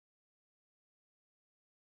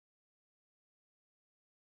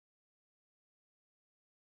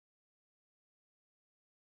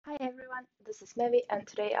Hi everyone, this is Mevi, and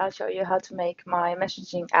today I'll show you how to make my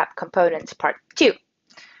messaging app components part 2.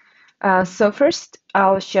 So first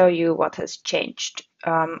I'll show you what has changed.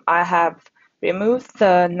 I have removed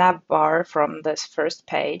the navbar from this first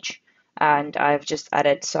page, and I've just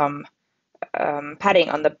added some padding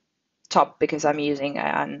on the top because I'm using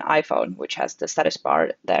an iPhone which has the status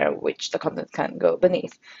bar there which the content can go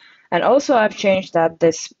beneath. And also I've changed that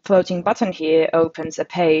this floating button here opens a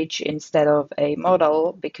page instead of a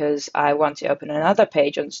modal because I want to open another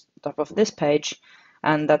page on top of this page,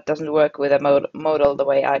 and that doesn't work with a modal the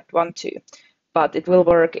way I'd want to. But it will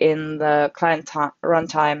work in the client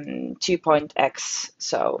runtime 2.x,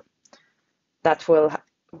 so that will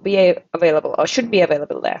be available or should be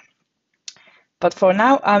available there. But for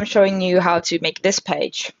now, I'm showing you how to make this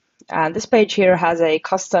page. And this page here has a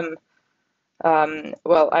custom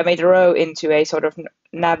I made a row into a sort of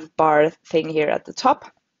navbar thing here at the top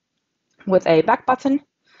with a back button.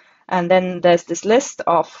 And then there's this list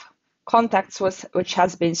of contacts which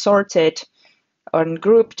has been sorted and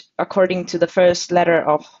grouped according to the first letter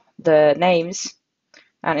of the names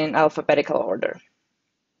and in alphabetical order.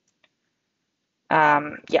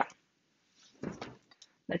 Yeah,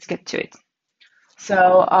 let's get to it.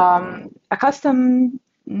 So a custom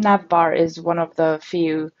navbar is one of the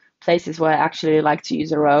few places where I actually like to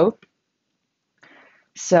use a row.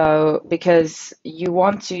 So because you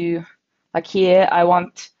want to, like here, I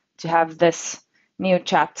want to have this new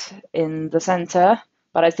chat in the center,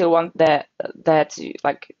 but I still want there to,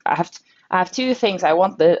 like, I have two things I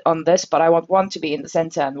want on this, but I want one to be in the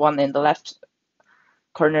center and one in the left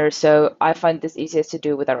corner. So I find this easiest to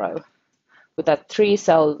do with a row, with a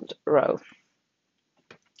 3-celled row.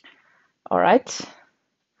 All right.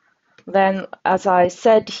 Then, as I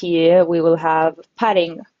said here, we will have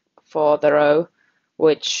padding for the row,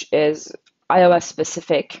 which is iOS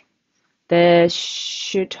specific. There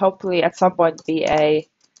should hopefully at some point be a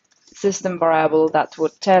system variable that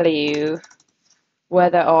would tell you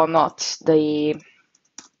whether or not the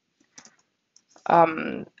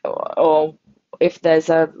or if there's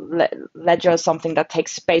a ledger or something that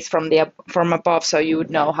takes space from above, so you would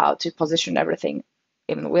know how to position everything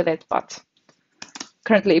in with it. But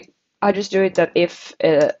currently, I just do it that if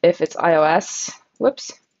it's iOS,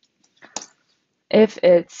 whoops. If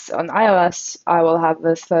it's on iOS, I will have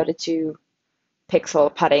the 32 pixel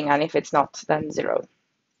padding, and if it's not, then 0.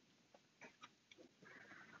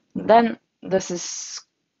 Then this is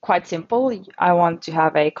quite simple. I want to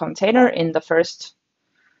have a container in the first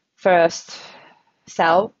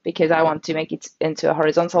cell because I want to make it into a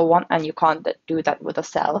horizontal one, and you can't do that with a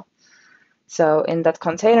cell. So in that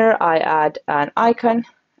container, I add an icon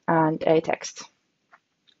and a text.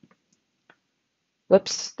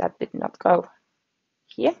 Whoops, that did not go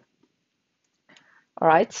here. All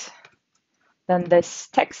right. Then this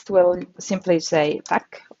text will simply say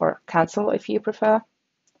back or cancel if you prefer.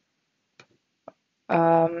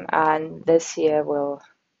 And this here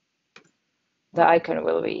the icon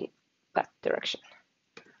will be that direction.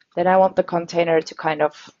 Then I want the container to kind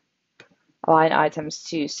of align items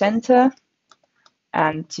to center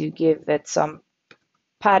and to give it some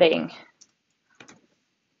padding.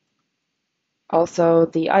 Also,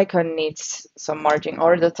 the icon needs some margin,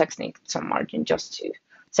 or the text needs some margin, just to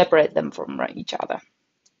separate them from each other.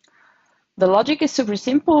 The logic is super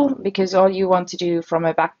simple because all you want to do from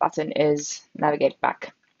a back button is navigate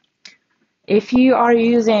back. If you are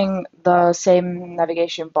using the same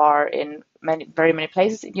navigation bar in very many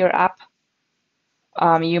places in your app,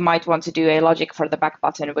 you might want to do a logic for the back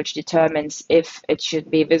button, which determines if it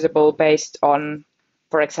should be visible based on,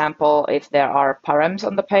 for example, if there are params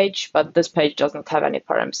on the page, but this page does not have any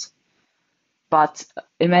params. But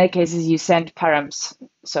in many cases, you send params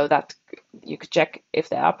so that you could check if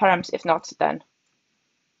there are params. If not, then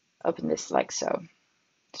open this like so.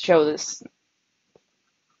 Show this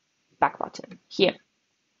back button here.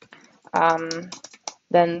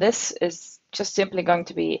 Then this is just simply going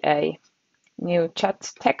to be a new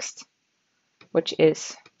chat text, which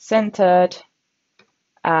is centered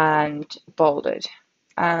and bolded.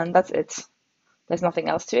 And that's it. There's nothing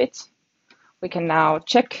else to it. We can now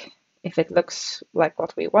check if it looks like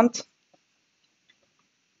what we want.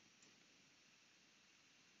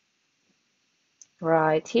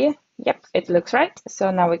 Right here. Yep, it looks right.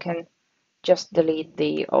 So now we can just delete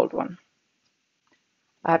the old one.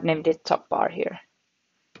 I've named it top bar here.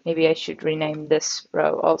 Maybe I should rename this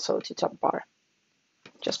row also to top bar,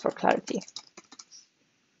 just for clarity.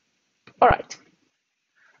 All right.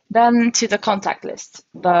 Then to the contact list.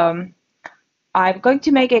 I'm going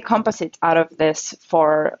to make a composite out of this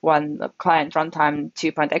for when the client runtime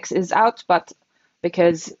 2.x is out, but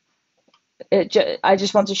because I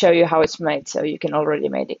just want to show you how it's made, so you can already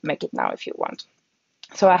make it now if you want.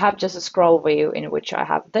 So I have just a scroll view in which I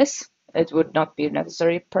have this. It would not be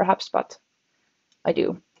necessary perhaps, but I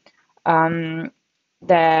do.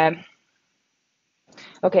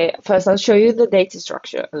 Okay, first I'll show you the data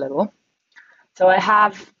structure a little. So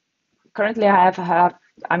currently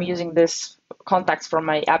I'm using this contacts from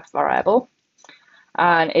my app variable,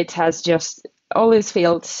 and it has just all these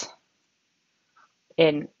fields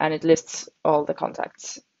in, and it lists all the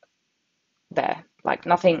contacts there, like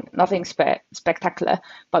nothing spectacular.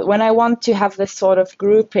 But when I want to have this sort of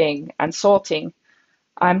grouping and sorting,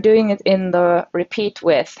 I'm doing it in the repeat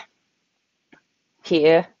with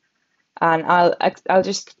here, and I'll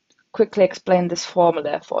just quickly explain this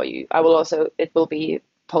formula for you. It will be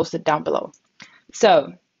posted down below.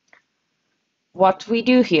 So what we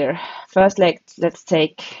do here, first let's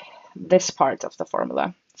take this part of the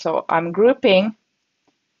formula. So I'm grouping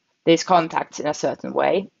these contacts in a certain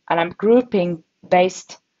way, and I'm grouping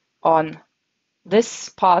based on this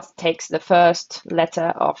part takes the first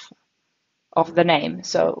letter of the name.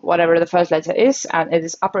 So whatever the first letter is, and it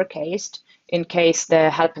is uppercased in case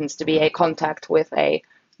there happens to be a contact with a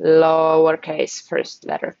lowercase first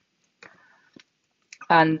letter.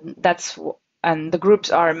 And the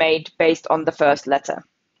groups are made based on the first letter.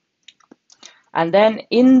 And then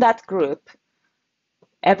in that group,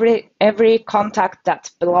 every contact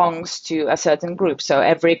that belongs to a certain group, so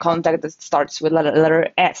every contact that starts with letter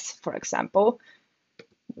S, for example,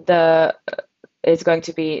 this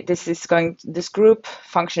group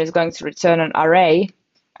function is going to return an array,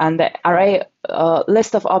 and the array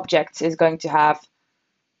list of objects is going to have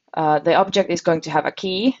the object is going to have a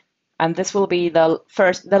key, and this will be the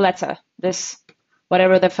letter,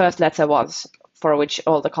 whatever the first letter was for which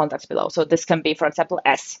all the contacts below. So this can be, for example,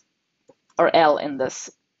 S or L in this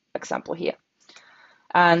example here.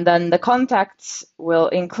 And then the contacts will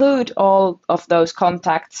include all of those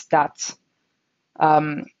contacts that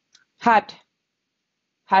had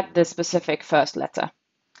the specific first letter,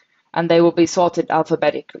 and they will be sorted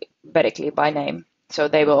alphabetically by name. So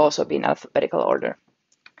they will also be in alphabetical order.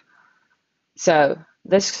 So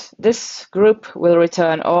this group will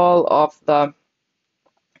return all of the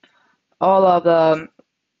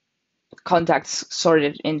contacts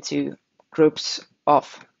sorted into groups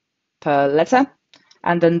of per letter,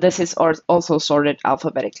 and then this is also sorted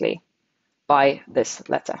alphabetically by this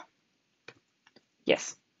letter.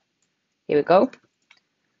 Yes, here we go.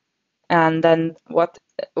 And then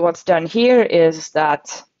what's done here is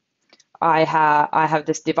that I have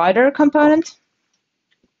this divider component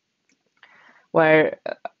where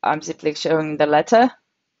I'm simply showing the letter,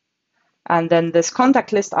 and then this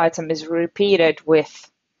contact list item is repeated with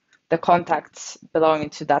the contacts belonging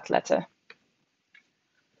to that letter.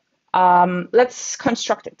 Let's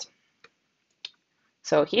construct it.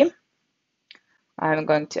 So here, I'm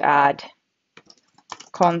going to add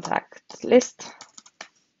contact list,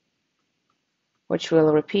 which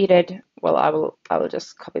will repeat it. Well, I will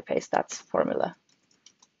just copy paste that formula,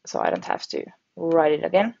 so I don't have to write it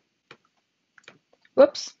again.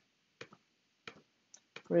 Whoops.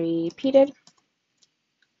 Repeated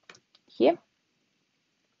here.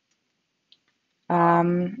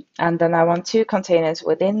 And then I want two containers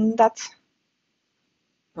within that.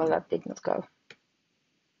 Well, that did not go.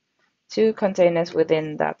 Two containers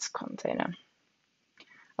within that container,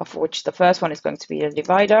 of which the first one is going to be a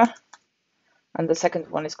divider, and the second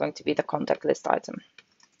one is going to be the contact list item.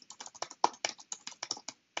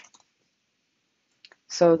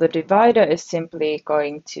 So the divider is simply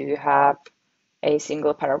going to have a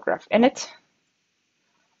single paragraph in it,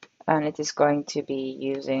 and it is going to be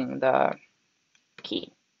using the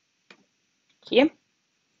key here.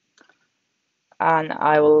 And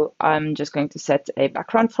I'm just going to set a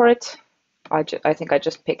background for it. I think I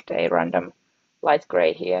just picked a random light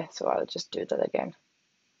gray here, so I'll just do that again.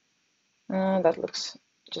 That looks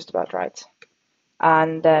just about right.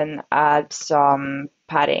 And then add some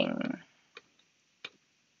padding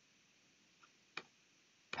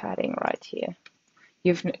right here.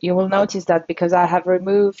 You will notice that because I have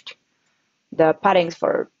removed the paddings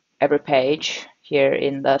for every page here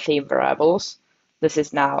in the theme variables, this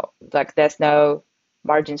is now like there's no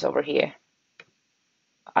margins over here.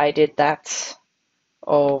 I did that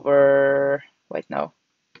over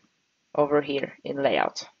here in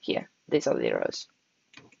layout here. These are the rows.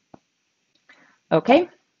 Okay,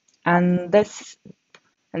 and this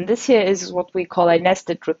here is what we call a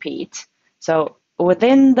nested repeat. So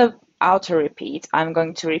within the outer repeat, I'm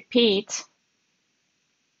going to repeat.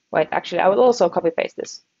 Wait, actually, I will also copy paste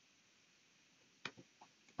this,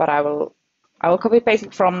 but I will copy paste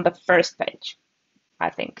it from the first page. I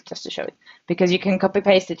think, just to show it, because you can copy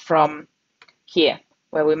paste it from here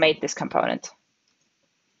where we made this component.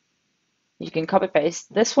 You can copy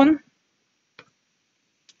paste this one.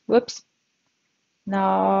 Whoops.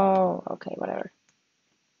 No, okay, whatever.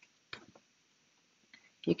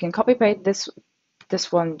 You can copy paste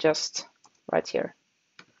this one just right here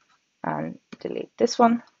and delete this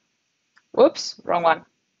one. Whoops, wrong one.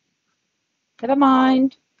 Never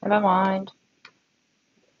mind, never mind.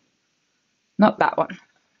 Not that one.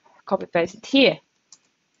 Copy paste it here.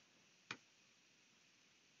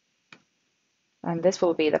 And this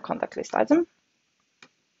will be the contact list item.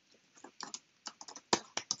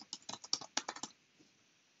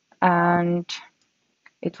 And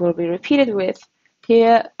it will be repeated with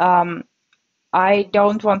here. I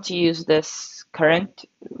don't want to use this current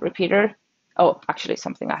repeater. Oh, actually,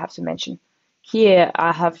 something I have to mention. Here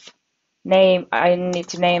I have I need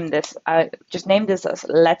to name this. I just name this as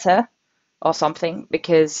letter or something,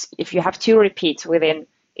 because if you have two repeats within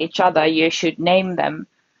each other, you should name them,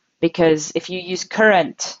 because if you use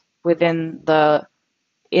current within the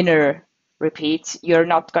inner repeat, you're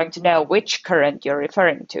not going to know which current you're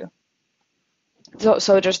referring to.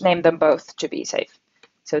 So just name them both to be safe.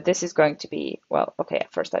 So this is going to be, well, okay,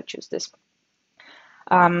 first I choose this.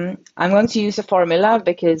 I'm going to use a formula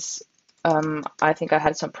because I think I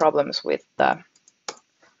had some problems with the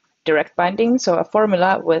direct binding. So a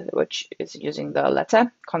formula which is using the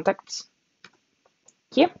letter contacts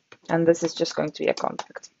here, and this is just going to be a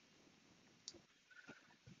contact.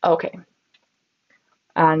 Okay,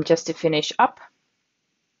 and just to finish up,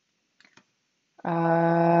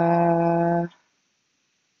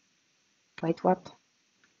 wait, what?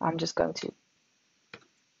 I'm just going to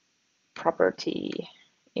property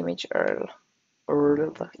image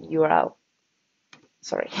URL.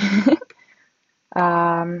 Sorry.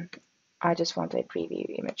 I just want a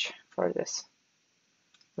preview image for this.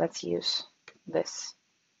 Let's use this.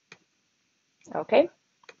 Okay.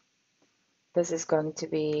 This is going to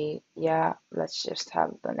be, yeah, let's just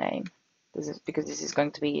have the name. This is because this is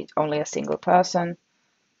going to be only a single person.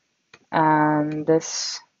 And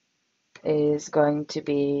this is going to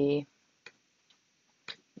be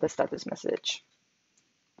the status message.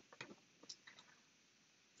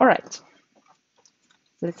 All right.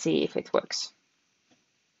 Let's see if it works.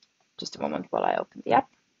 Just a moment while I open the app.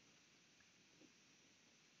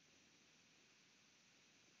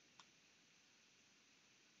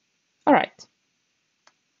 All right.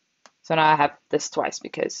 So now I have this twice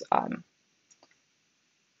because I'm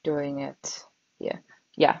doing it here.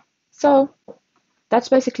 Yeah. So that's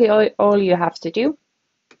basically all you have to do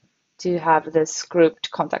to have this grouped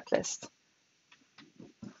contact list.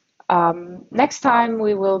 Next time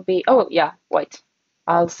we will be, oh yeah, wait,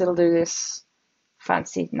 I'll still do this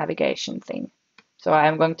fancy navigation thing. So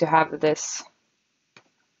I'm going to have this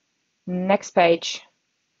next page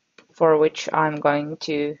for which I'm going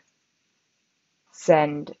to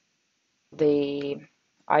send the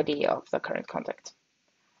ID of the current contact,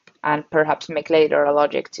 and perhaps make later a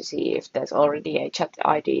logic to see if there's already a chat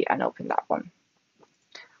ID and open that one.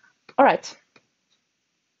 All right.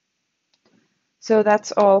 So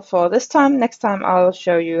that's all for this time. Next time I'll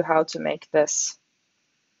show you how to make this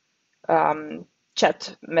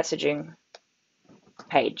chat messaging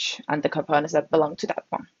page and the components that belong to that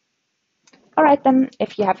one. All right, then,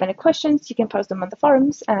 if you have any questions, you can post them on the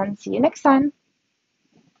forums, and see you next time.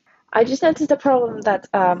 I just noticed a problem that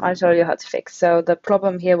I'll show you how to fix. So the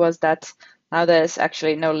problem here was that now there's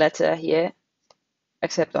actually no letter here,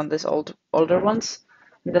 except on this older ones.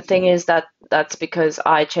 The thing is that that's because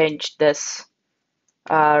I changed this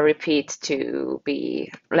repeat to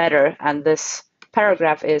be letter, and this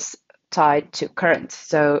paragraph is tied to current.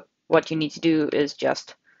 So what you need to do is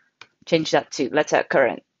just change that to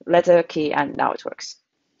letter key, and now it works.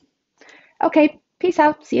 Okay, peace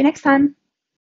out. See you next time.